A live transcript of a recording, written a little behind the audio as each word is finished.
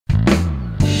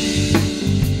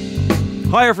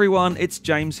Hi everyone, it's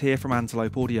James here from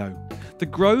Antelope Audio. The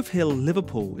Grove Hill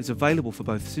Liverpool is available for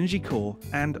both Synergy Core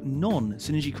and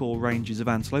non-Synergy Core ranges of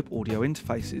Antelope audio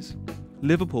interfaces.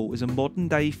 Liverpool is a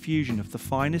modern-day fusion of the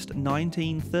finest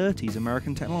 1930s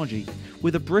American technology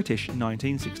with a British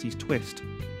 1960s twist.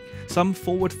 Some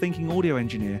forward-thinking audio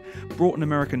engineer brought an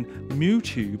American Mu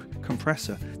tube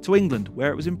compressor to England,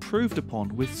 where it was improved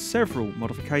upon with several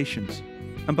modifications.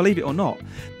 And believe it or not,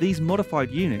 these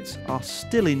modified units are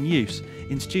still in use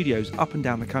in studios up and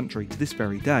down the country to this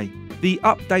very day. The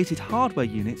updated hardware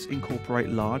units incorporate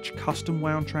large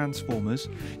custom-wound transformers,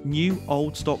 new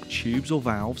old stock tubes or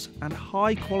valves, and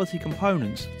high-quality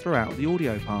components throughout the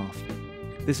audio path.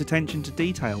 This attention to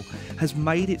detail has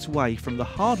made its way from the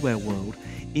hardware world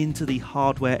into the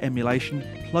hardware emulation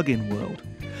plug-in world.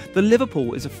 The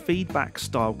Liverpool is a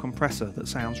feedback-style compressor that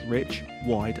sounds rich,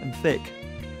 wide, and thick.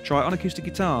 Try it on acoustic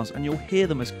guitars and you'll hear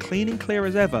them as clean and clear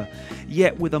as ever,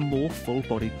 yet with a more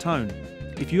full-bodied tone.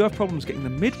 If you have problems getting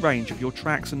the mid-range of your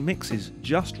tracks and mixes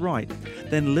just right,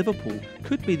 then Liverpool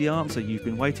could be the answer you've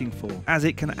been waiting for, as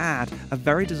it can add a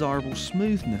very desirable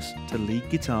smoothness to lead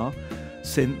guitar,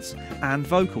 synths and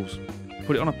vocals.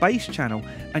 Put it on a bass channel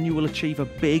and you will achieve a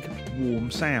big, warm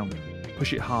sound.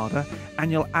 Push it harder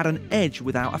and you'll add an edge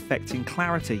without affecting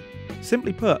clarity.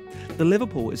 Simply put, the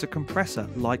Liverpool is a compressor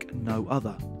like no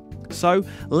other. So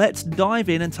let's dive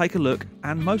in and take a look,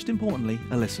 and most importantly,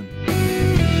 a listen.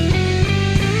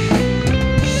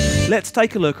 Let's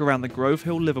take a look around the Grove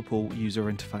Hill Liverpool user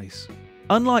interface.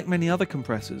 Unlike many other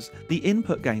compressors, the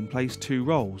input gain plays two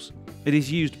roles. It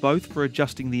is used both for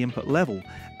adjusting the input level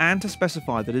and to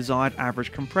specify the desired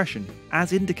average compression,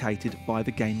 as indicated by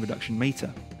the gain reduction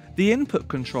meter. The input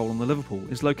control on the Liverpool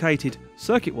is located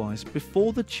circuit-wise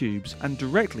before the tubes and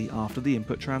directly after the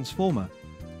input transformer.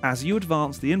 As you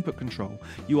advance the input control,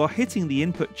 you are hitting the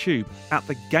input tube at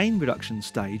the gain reduction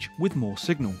stage with more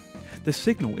signal. The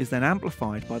signal is then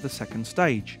amplified by the second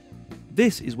stage.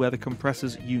 This is where the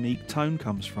compressor's unique tone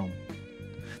comes from.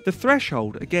 The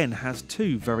threshold again has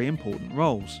two very important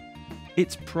roles.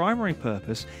 Its primary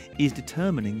purpose is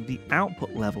determining the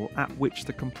output level at which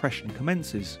the compression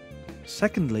commences.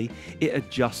 Secondly, it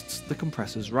adjusts the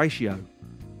compressor's ratio.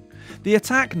 The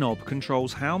attack knob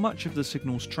controls how much of the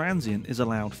signal's transient is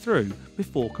allowed through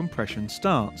before compression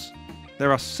starts.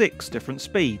 There are 6 different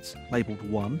speeds, labelled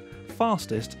 1,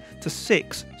 fastest, to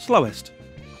 6, slowest,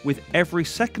 with every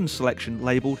second selection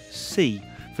labelled C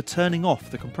for turning off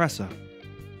the compressor.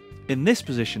 In this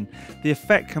position, the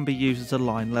effect can be used as a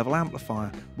line level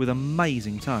amplifier with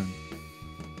amazing tone.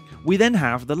 We then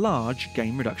have the large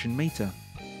gain reduction meter.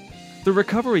 The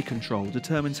recovery control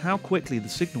determines how quickly the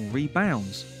signal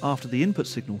rebounds after the input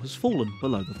signal has fallen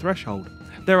below the threshold.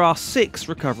 There are 6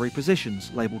 recovery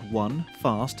positions, labelled 1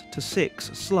 fast to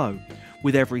 6 slow,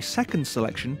 with every second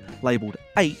selection labelled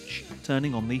H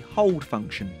turning on the hold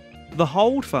function. The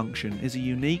hold function is a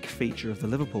unique feature of the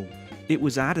Liverpool. It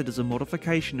was added as a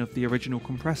modification of the original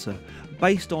compressor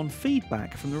based on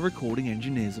feedback from the recording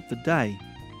engineers of the day.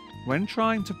 When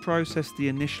trying to process the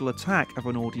initial attack of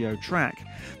an audio track,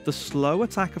 the slow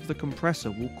attack of the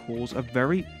compressor will cause a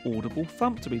very audible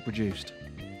thump to be produced.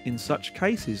 In such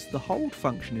cases, the hold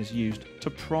function is used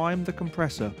to prime the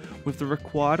compressor with the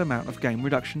required amount of gain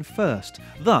reduction first,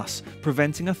 thus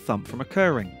preventing a thump from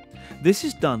occurring. This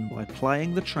is done by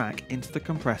playing the track into the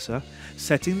compressor,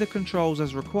 setting the controls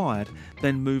as required,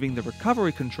 then moving the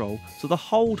recovery control to the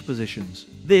hold positions.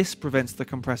 This prevents the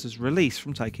compressor's release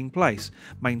from taking place,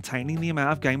 maintaining the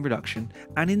amount of gain reduction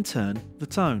and in turn the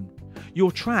tone.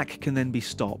 Your track can then be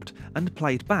stopped and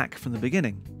played back from the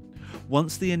beginning.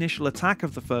 Once the initial attack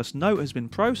of the first note has been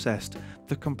processed,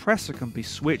 the compressor can be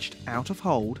switched out of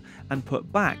hold and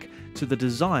put back to the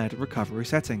desired recovery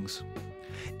settings.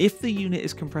 If the unit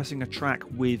is compressing a track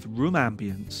with room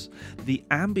ambience, the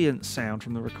ambient sound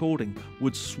from the recording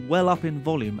would swell up in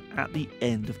volume at the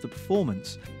end of the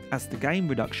performance, as the gain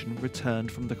reduction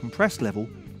returned from the compressed level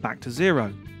back to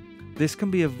 0. This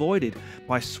can be avoided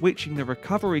by switching the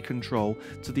recovery control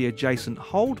to the adjacent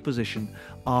hold position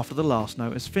after the last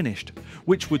note is finished,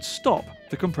 which would stop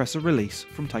the compressor release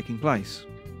from taking place.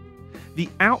 The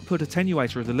output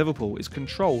attenuator of the Liverpool is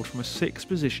controlled from a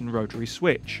 6-position rotary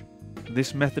switch.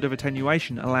 This method of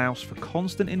attenuation allows for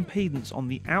constant impedance on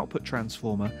the output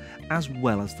transformer as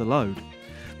well as the load.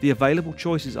 The available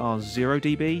choices are 0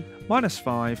 dB,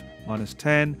 -5,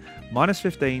 -10,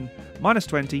 -15,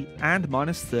 -20 and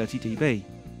 -30 dB.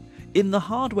 In the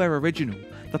hardware original,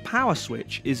 the power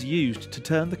switch is used to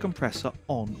turn the compressor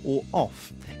on or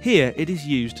off. Here it is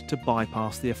used to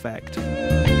bypass the effect.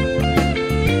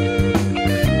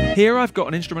 Here I've got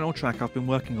an instrumental track I've been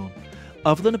working on.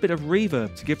 Other than a bit of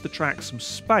reverb to give the track some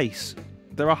space,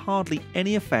 there are hardly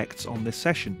any effects on this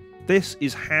session. This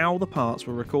is how the parts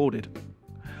were recorded.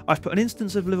 I've put an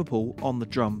instance of Liverpool on the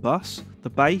drum bus, the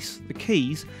bass, the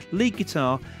keys, lead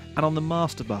guitar and on the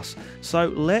master bus, so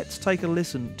let's take a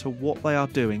listen to what they are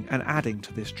doing and adding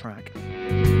to this track.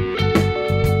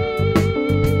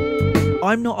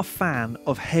 I'm not a fan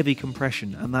of heavy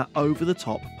compression and that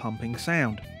over-the-top pumping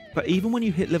sound, but even when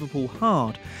you hit Liverpool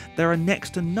hard, there are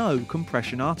next to no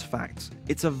compression artifacts.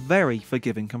 It's a very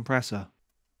forgiving compressor.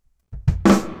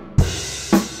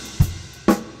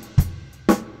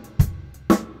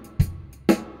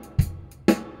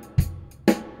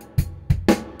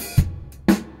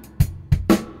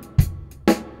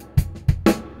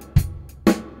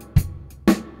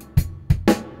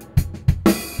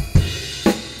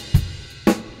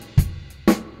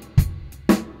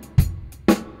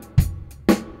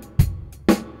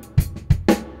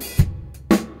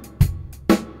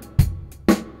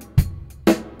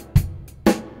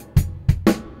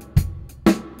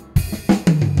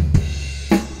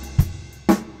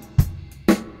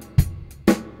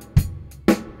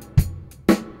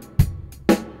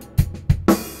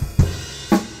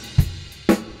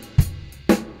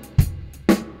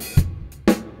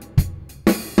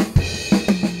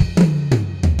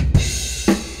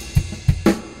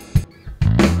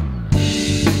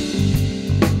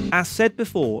 As said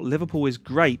before, Liverpool is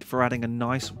great for adding a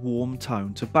nice warm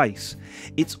tone to bass.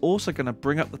 It's also going to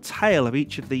bring up the tail of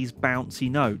each of these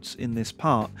bouncy notes in this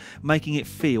part, making it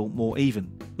feel more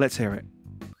even. Let's hear it.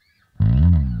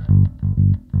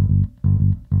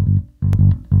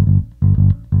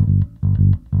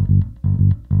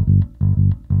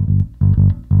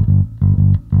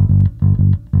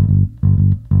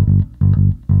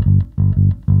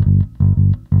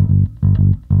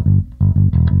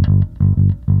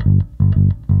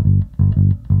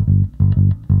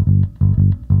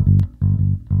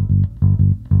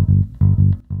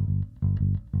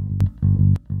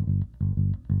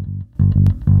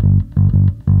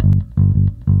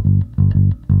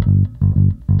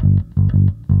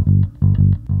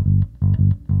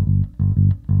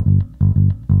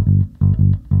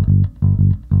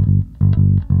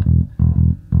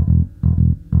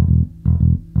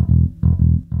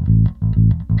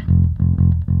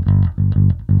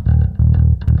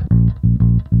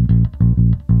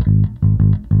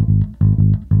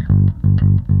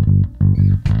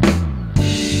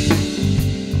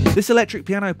 This electric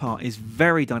piano part is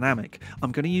very dynamic.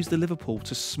 I'm going to use the Liverpool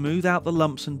to smooth out the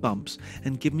lumps and bumps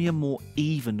and give me a more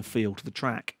even feel to the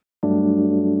track.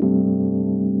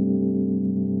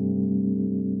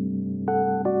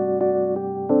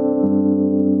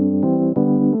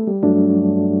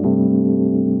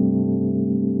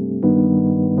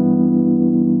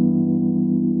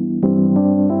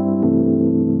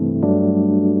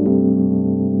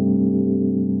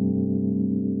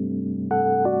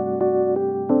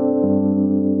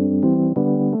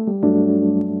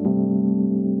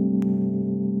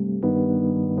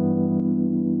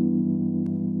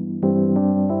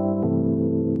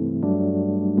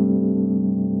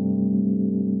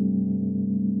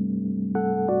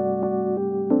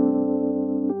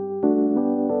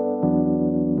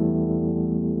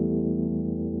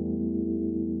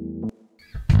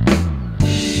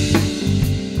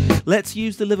 Let's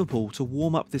use the Liverpool to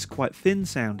warm up this quite thin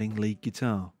sounding lead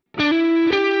guitar.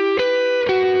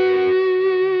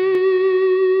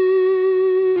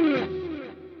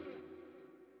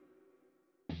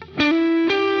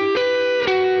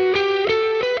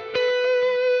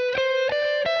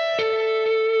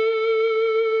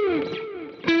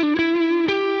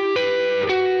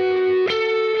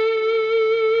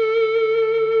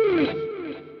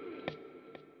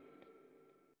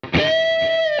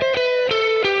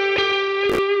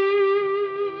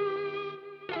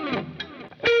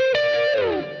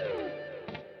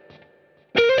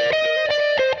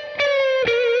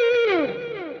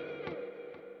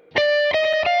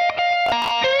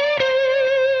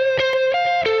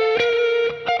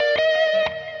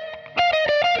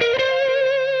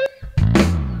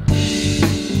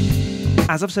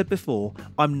 As I've said before,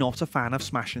 I'm not a fan of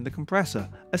smashing the compressor,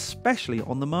 especially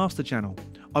on the master channel.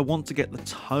 I want to get the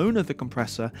tone of the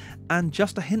compressor and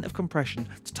just a hint of compression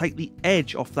to take the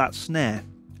edge off that snare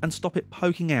and stop it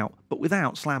poking out, but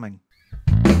without slamming.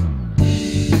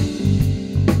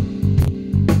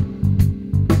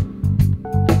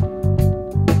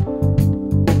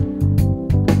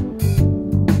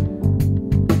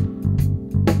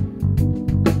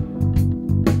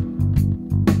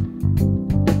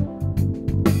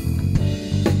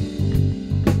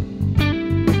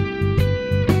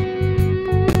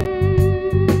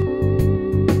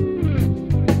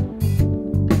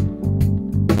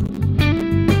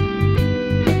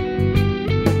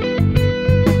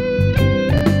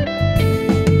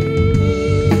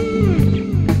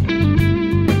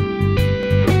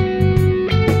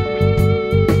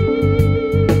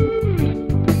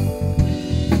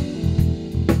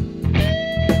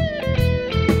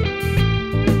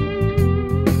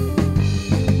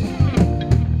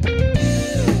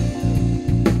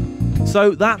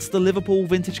 So that's the Liverpool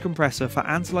vintage compressor for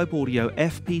Antelope Audio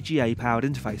FPGA powered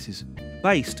interfaces,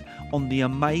 based on the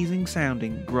amazing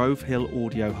sounding Grove Hill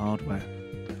audio hardware.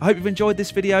 I hope you've enjoyed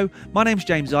this video. My name's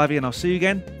James Ivy and I'll see you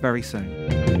again very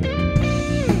soon.